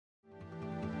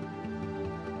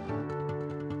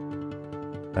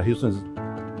Houston's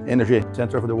energy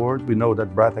center of the world. We know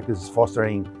that BRATECC is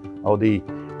fostering all the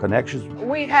connections.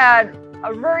 We had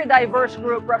a very diverse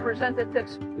group,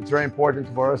 representatives. It's very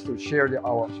important for us to share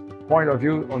our point of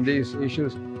view on these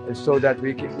issues so that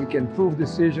we can improve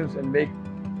decisions and make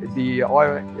the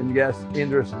oil and gas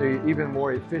industry even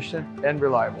more efficient and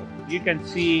reliable. You can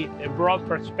see a broad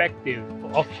perspective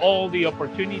of all the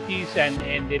opportunities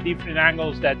and the different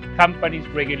angles that companies,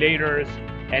 regulators,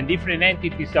 and different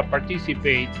entities that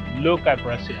participate look at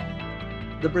Brazil.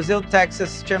 The Brazil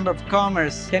Texas Chamber of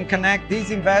Commerce can connect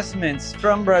these investments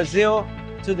from Brazil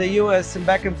to the US and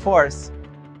back and forth.